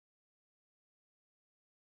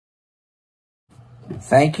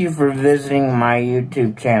Thank you for visiting my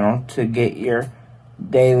YouTube channel to get your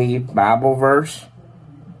daily Bible verse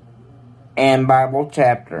and Bible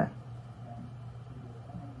chapter.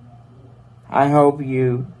 I hope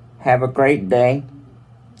you have a great day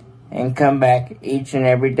and come back each and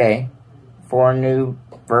every day for a new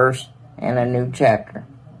verse and a new chapter.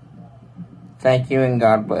 Thank you and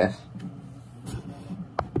God bless.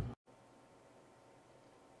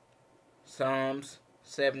 Psalms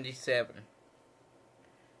 77.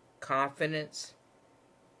 Confidence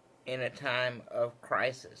in a time of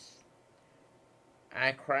crisis.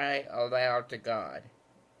 I cry aloud to God,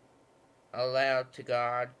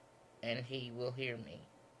 and He will hear me.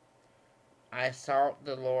 I sought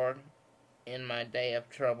the Lord in my day of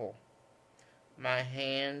trouble. My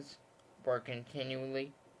hands were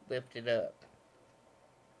continually lifted up.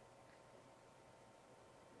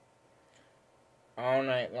 All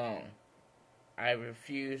night long, I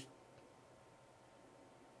refused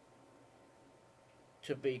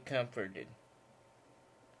to be comforted.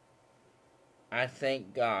 I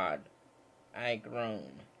thank God, I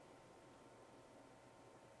groan.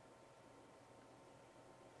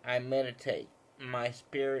 I meditate, my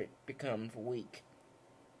spirit becomes weak.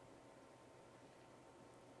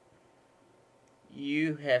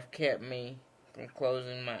 You have kept me from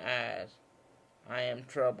closing my eyes. I am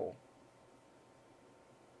troubled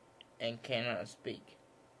and cannot speak.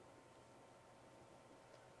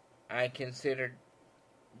 I consider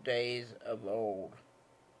days of old,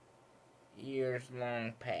 years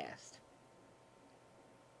long past.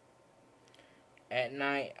 At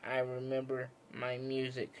night I remember my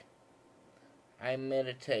music. I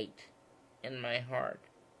meditate in my heart,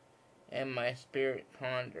 and my spirit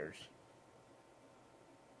ponders.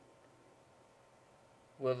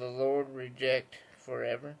 Will the Lord reject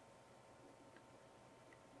forever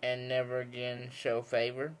and never again show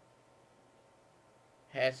favor?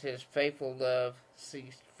 Has His faithful love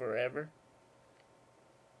ceased forever?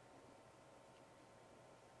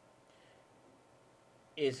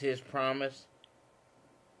 Is His promise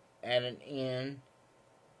at an end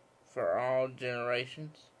for all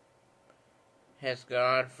generations? Has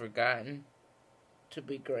God forgotten to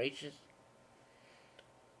be gracious?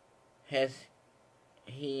 Has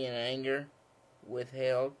He in anger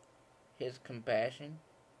withheld His compassion?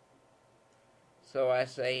 So I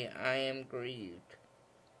say, I am grieved.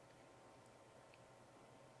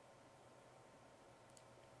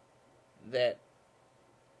 That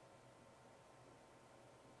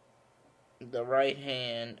the right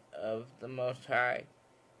hand of the Most High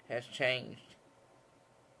has changed.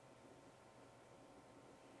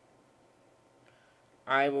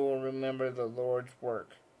 I will remember the Lord's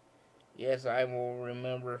work. Yes, I will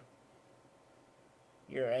remember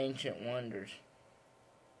your ancient wonders.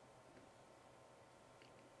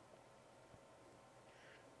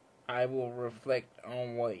 I will reflect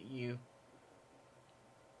on what you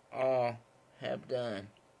all have done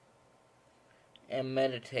and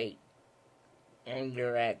meditate on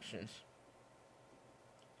your actions.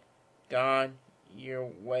 God, your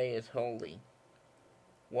way is holy.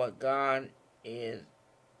 What God is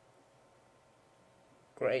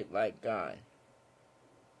great like God?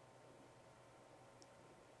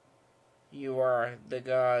 You are the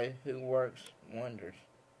God who works wonders.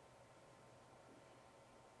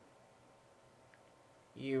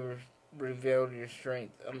 You revealed your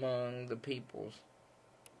strength among the peoples.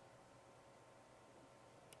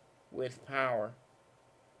 With power,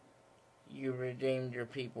 you redeemed your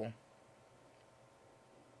people.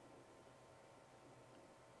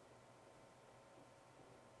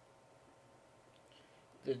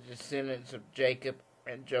 The descendants of Jacob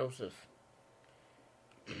and Joseph.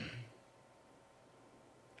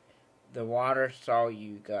 The water saw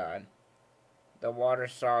you, God. The water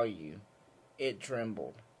saw you. It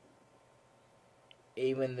trembled.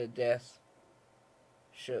 Even the depths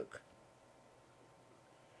shook.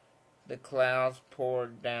 The clouds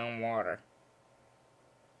poured down water.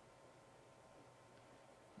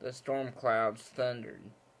 The storm clouds thundered.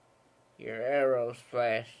 Your arrows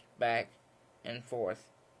flashed back and forth.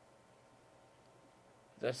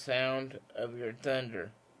 The sound of your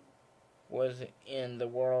thunder was in the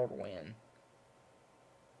whirlwind.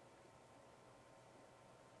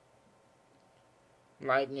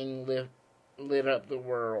 Lightning lit up the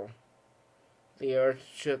world. The earth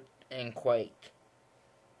shook and quaked.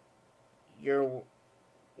 Your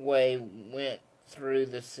way went through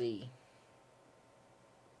the sea.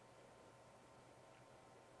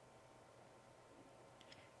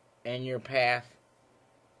 And your path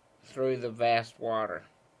through the vast water.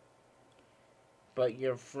 But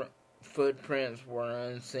your footprints were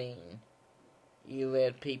unseen. You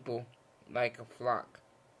led people like a flock.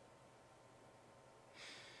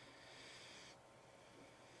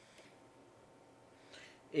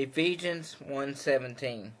 Ephesians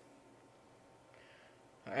 1:17.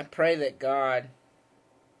 I pray that God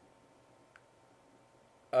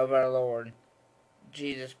of our Lord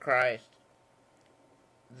Jesus Christ,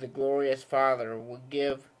 the glorious Father, will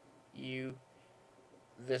give you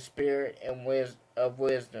the spirit and of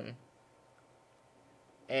wisdom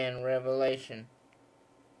and revelation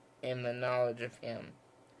in the knowledge of Him.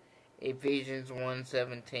 Ephesians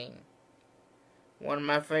 1:17. One of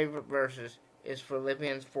my favorite verses is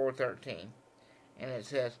Philippians 4:13, and it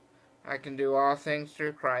says, I can do all things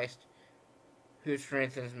through Christ who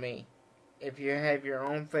strengthens me. If you have your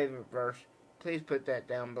own favorite verse, please put that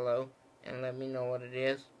down below and let me know what it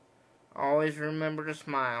is. Always remember to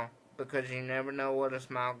smile, because you never know what a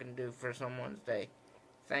smile can do for someone's day.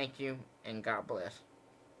 Thank you, and God bless.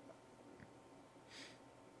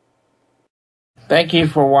 Thank you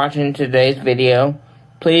for watching today's video.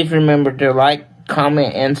 Please remember to like,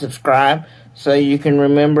 comment, and subscribe so you can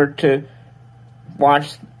remember to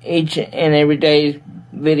watch each and every day's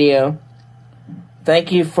video.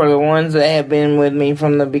 Thank you for the ones that have been with me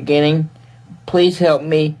from the beginning. Please help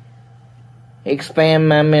me expand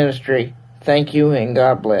my ministry. Thank you, and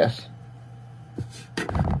God bless.